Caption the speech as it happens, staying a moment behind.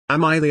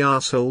Am I the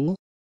asshole?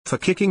 For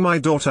kicking my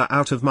daughter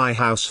out of my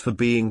house for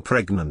being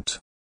pregnant.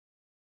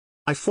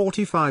 I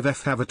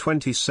 45F have a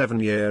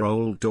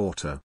 27-year-old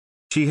daughter.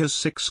 She has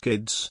 6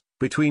 kids,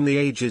 between the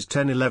ages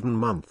 10-11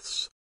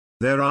 months.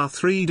 There are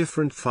 3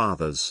 different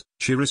fathers,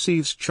 she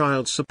receives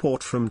child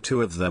support from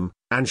 2 of them,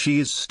 and she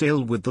is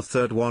still with the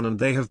 3rd one, and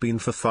they have been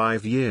for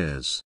 5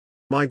 years.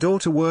 My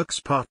daughter works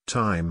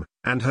part-time,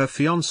 and her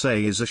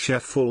fiancé is a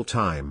chef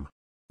full-time.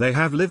 They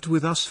have lived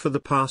with us for the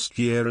past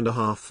year and a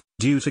half,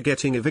 due to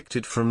getting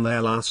evicted from their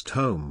last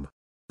home.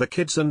 The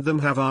kids and them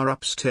have our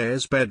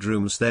upstairs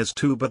bedrooms. There's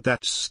 2, but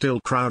that's still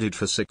crowded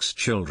for 6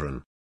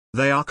 children.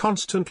 They are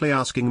constantly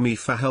asking me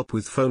for help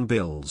with phone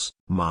bills.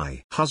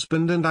 My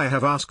husband and I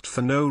have asked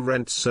for no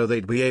rent so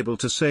they'd be able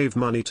to save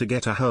money to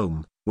get a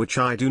home, which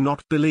I do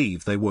not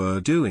believe they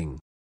were doing.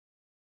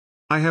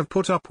 I have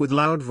put up with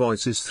loud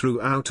voices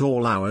throughout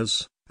all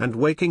hours, and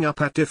waking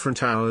up at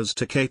different hours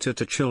to cater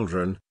to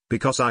children,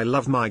 because I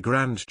love my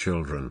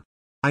grandchildren.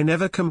 I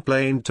never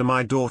complained to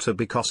my daughter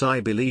because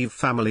I believe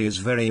family is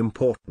very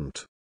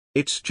important.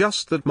 It's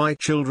just that my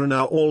children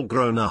are all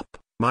grown up.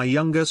 My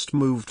youngest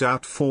moved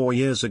out 4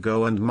 years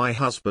ago, and my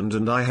husband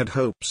and I had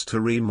hopes to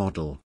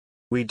remodel.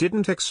 We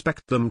didn't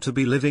expect them to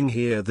be living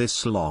here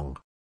this long.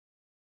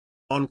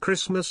 On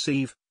Christmas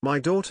Eve, my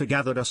daughter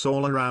gathered us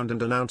all around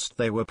and announced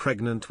they were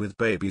pregnant with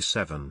baby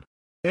 7.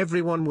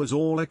 Everyone was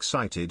all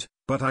excited,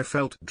 but I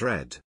felt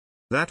dread.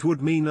 That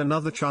would mean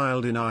another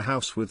child in our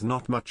house with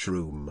not much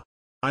room.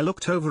 I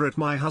looked over at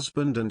my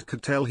husband and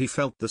could tell he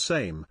felt the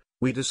same.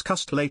 We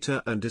discussed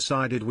later and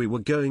decided we were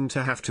going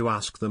to have to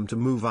ask them to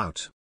move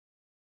out.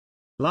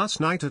 Last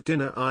night at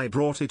dinner I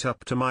brought it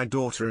up to my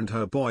daughter and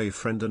her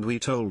boyfriend, and we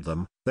told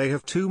them, they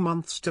have 2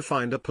 months to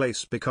find a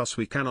place because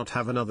we cannot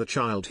have another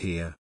child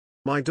here.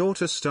 My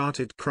daughter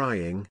started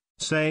crying,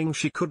 saying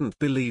she couldn't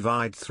believe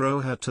I'd throw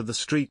her to the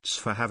streets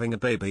for having a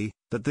baby,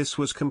 that this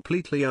was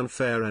completely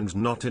unfair and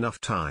not enough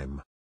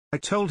time. I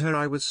told her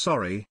I was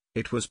sorry,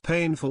 it was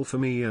painful for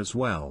me as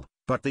well,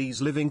 but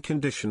these living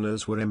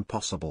conditioners were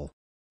impossible.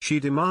 She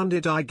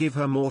demanded I give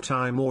her more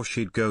time or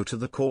she'd go to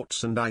the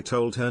courts, and I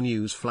told her,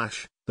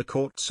 newsflash, the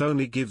courts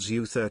only gives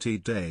you 30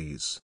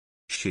 days.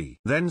 She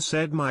then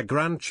said my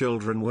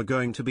grandchildren were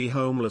going to be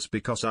homeless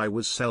because I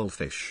was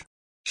selfish.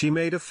 She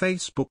made a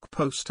Facebook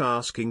post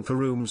asking for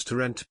rooms to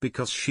rent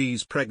because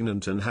she's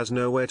pregnant and has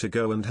nowhere to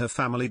go, and her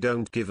family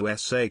don't give a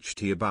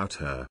SHT about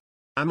her.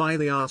 Am I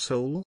the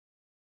asshole?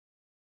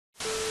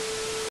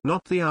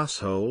 Not the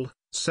asshole.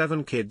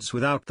 7 kids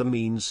without the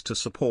means to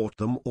support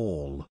them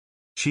all.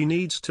 She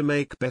needs to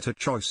make better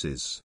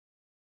choices.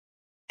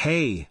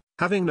 Hey,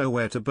 having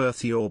nowhere to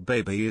birth your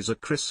baby is a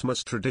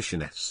Christmas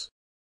tradition.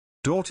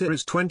 Daughter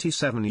is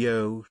 27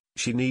 yo,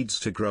 she needs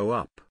to grow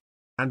up.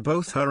 And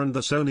both her and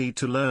the son need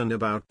to learn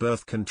about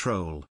birth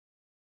control.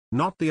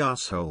 Not the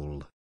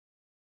asshole.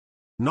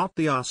 Not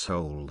the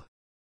asshole.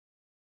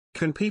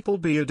 Can people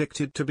be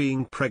addicted to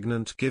being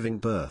pregnant giving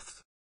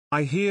birth?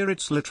 I hear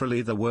it's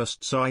literally the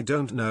worst, so I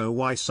don't know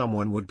why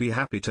someone would be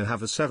happy to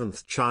have a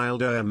 7th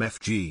child.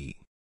 OMFG.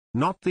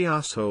 Not the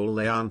asshole,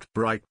 they aren't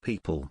bright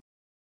people.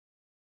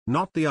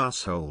 Not the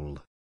asshole.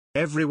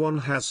 Everyone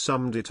has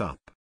summed it up.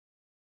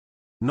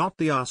 Not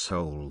the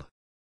asshole.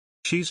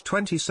 She's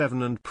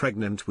 27 and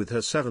pregnant with her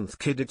 7th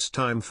kid. It's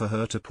time for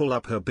her to pull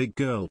up her big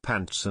girl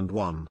pants and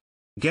 1.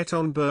 Get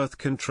on birth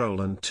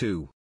control, and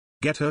 2.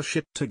 Get her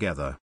shit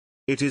together.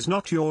 It is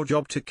not your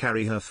job to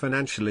carry her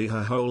financially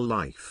her whole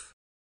life.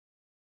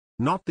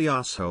 Not the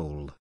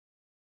asshole.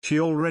 She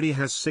already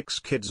has 6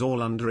 kids,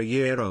 all under a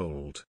year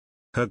old.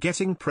 Her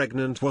getting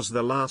pregnant was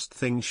the last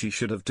thing she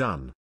should have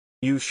done.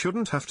 You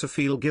shouldn't have to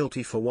feel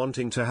guilty for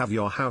wanting to have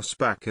your house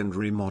back and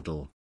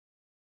remodel.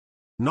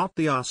 Not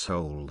the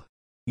asshole.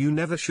 You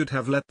never should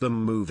have let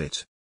them move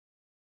it.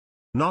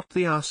 Not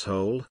the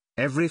asshole.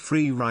 Every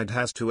free ride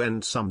has to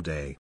end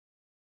someday.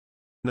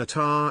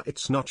 Natar,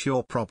 it's not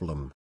your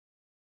problem.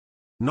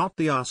 Not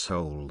the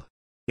asshole.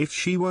 If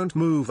she won't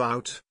move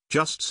out,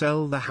 just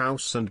sell the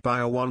house and buy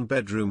a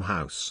 1-bedroom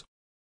house.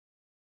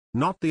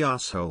 Not the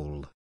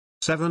asshole.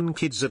 7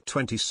 kids at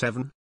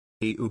 27?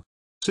 Ew.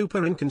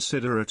 Super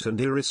inconsiderate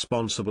and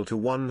irresponsible to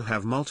 1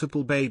 have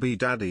multiple baby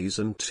daddies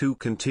and 2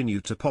 continue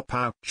to pop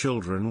out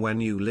children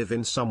when you live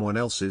in someone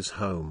else's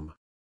home.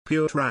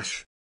 Pure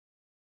trash.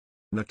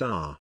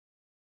 Natar.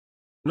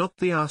 Not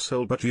the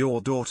asshole, but your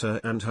daughter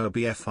and her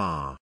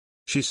BFR.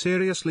 She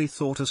seriously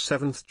thought a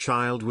 7th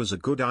child was a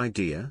good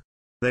idea?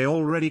 They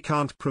already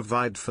can't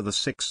provide for the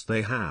 6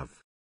 they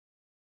have.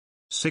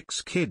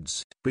 6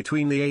 kids,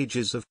 between the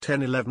ages of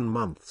 10-11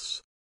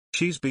 months.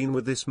 She's been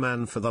with this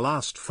man for the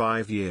last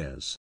 5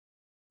 years.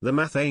 The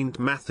math ain't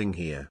mathing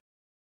here.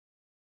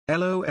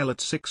 LOL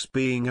at 6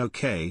 being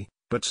okay,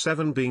 but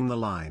 7 being the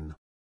line.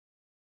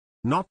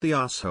 Not the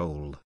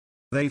asshole.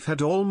 They've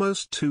had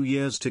almost 2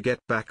 years to get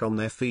back on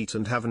their feet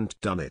and haven't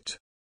done it.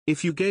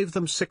 If you gave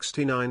them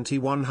 60, 90,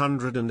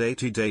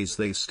 180 days,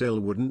 they still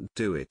wouldn't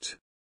do it.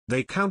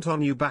 They count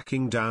on you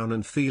backing down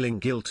and feeling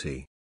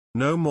guilty.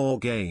 No more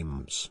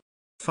games.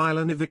 File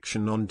an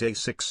eviction on day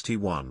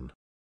 61.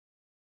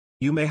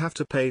 You may have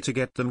to pay to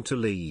get them to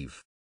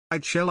leave.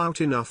 I'd shell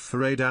out enough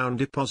for a down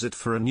deposit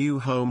for a new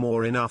home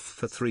or enough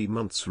for 3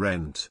 months'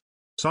 rent.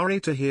 Sorry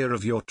to hear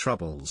of your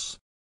troubles.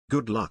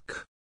 Good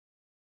luck.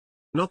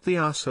 Not the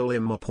asshole.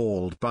 I'm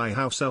appalled by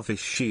how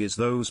selfish she is.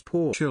 Those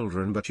poor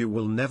children, but you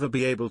will never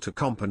be able to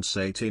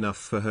compensate enough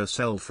for her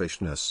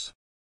selfishness.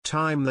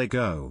 Time they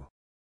go.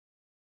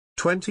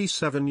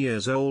 27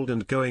 years old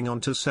and going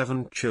on to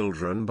 7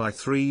 children by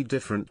 3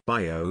 different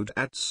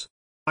biodads.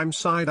 I'm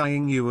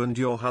side-eyeing you and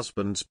your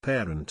husband's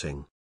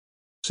parenting.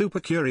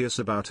 Super curious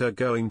about her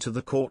going to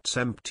the courts.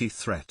 Empty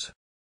threat.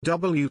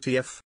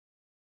 WTF.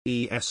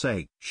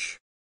 ESH.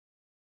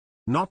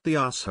 Not the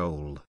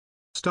asshole.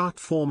 Start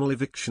formal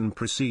eviction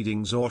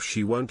proceedings or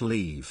she won't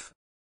leave.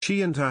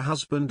 She and her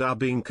husband are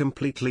being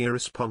completely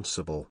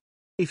irresponsible.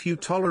 If you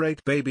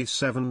tolerate baby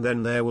 7,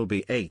 then there will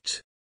be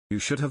 8. You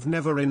should have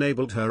never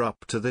enabled her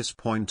up to this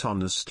point,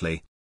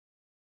 honestly.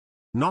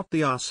 Not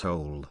the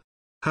asshole.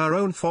 Her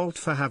own fault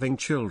for having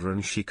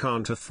children she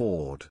can't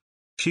afford.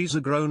 She's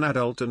a grown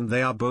adult and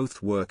they are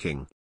both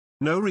working.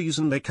 No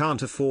reason they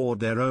can't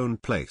afford their own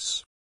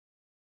place.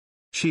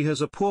 She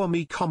has a poor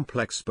me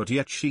complex, but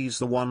yet she's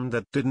the one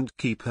that didn't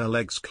keep her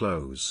legs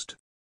closed.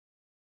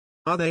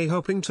 Are they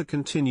hoping to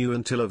continue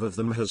until one of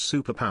them has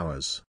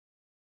superpowers?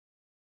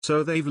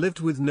 So they've lived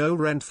with no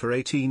rent for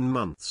 18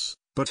 months,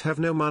 but have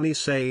no money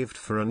saved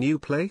for a new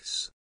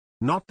place?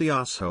 Not the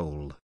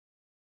asshole.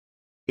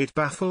 It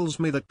baffles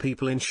me that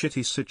people in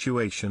shitty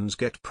situations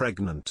get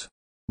pregnant.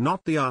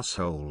 Not the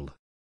asshole.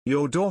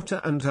 Your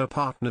daughter and her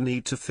partner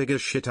need to figure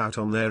shit out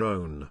on their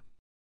own.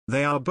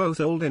 They are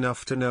both old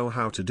enough to know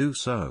how to do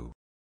so.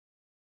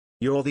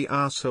 You're the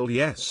asshole.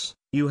 Yes,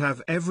 you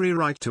have every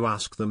right to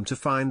ask them to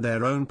find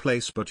their own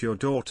place, but your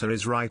daughter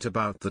is right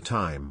about the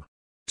time.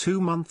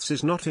 2 months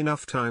is not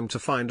enough time to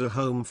find a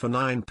home for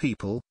 9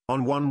 people,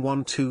 on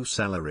 112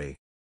 salary.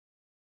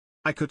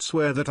 I could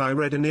swear that I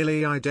read a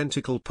nearly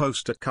identical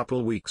post a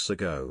couple weeks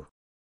ago.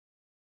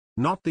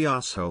 Not the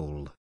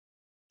asshole.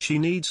 She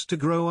needs to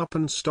grow up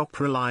and stop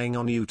relying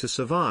on you to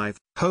survive.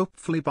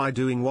 Hopefully by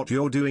doing what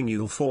you're doing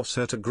you'll force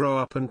her to grow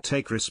up and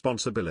take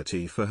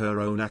responsibility for her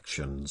own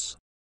actions.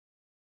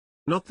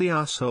 Not the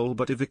asshole,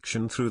 but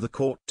eviction through the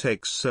court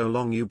takes so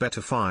long, you better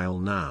file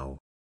now.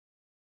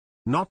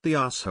 Not the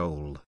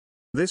asshole.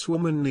 This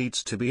woman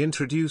needs to be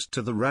introduced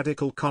to the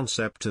radical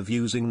concept of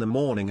using the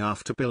morning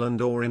after pill and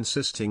or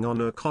insisting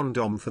on a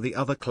condom for the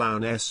other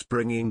clowness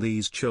bringing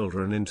these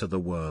children into the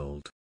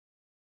world.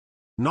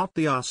 Not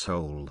the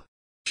asshole.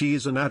 She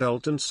is an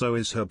adult and so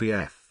is her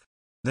BF.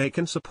 They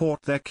can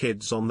support their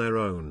kids on their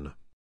own.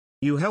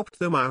 You helped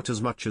them out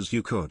as much as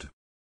you could.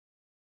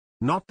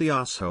 Not the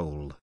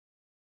asshole.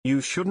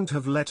 You shouldn't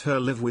have let her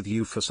live with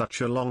you for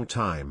such a long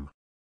time.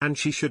 And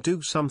she should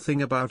do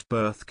something about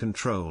birth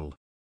control.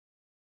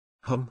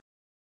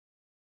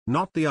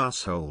 Not the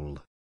asshole.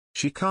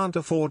 She can't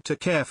afford to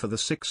care for the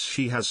 6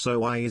 she has, so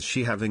why is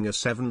she having a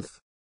 7th?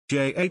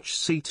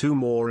 JHC 2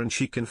 more and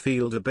she can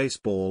field a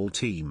baseball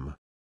team.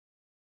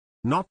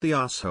 Not the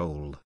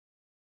asshole.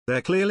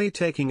 They're clearly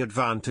taking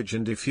advantage,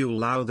 and if you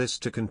allow this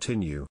to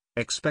continue,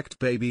 expect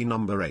baby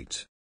number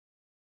 8.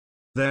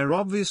 They're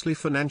obviously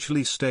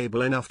financially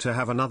stable enough to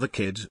have another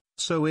kid,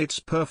 so it's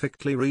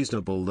perfectly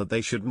reasonable that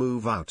they should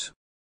move out.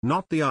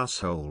 Not the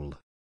asshole.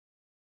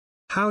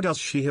 How does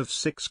she have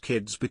 6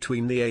 kids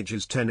between the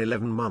ages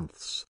 10-11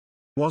 months?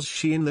 Was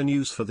she in the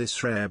news for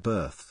this rare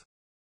birth?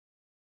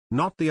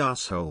 Not the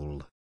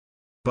asshole.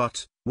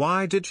 But,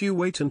 why did you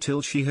wait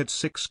until she had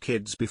 6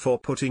 kids before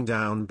putting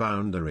down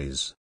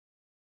boundaries?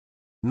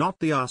 Not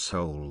the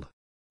asshole.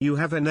 You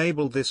have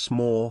enabled this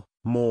more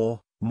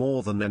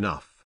than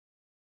enough.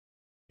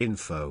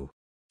 Info.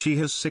 She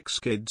has 6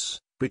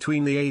 kids,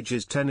 between the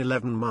ages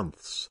 10-11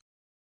 months.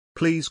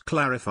 Please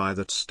clarify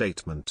that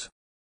statement.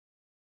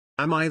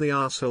 Am I the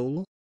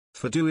asshole?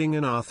 For doing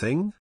an R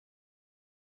thing?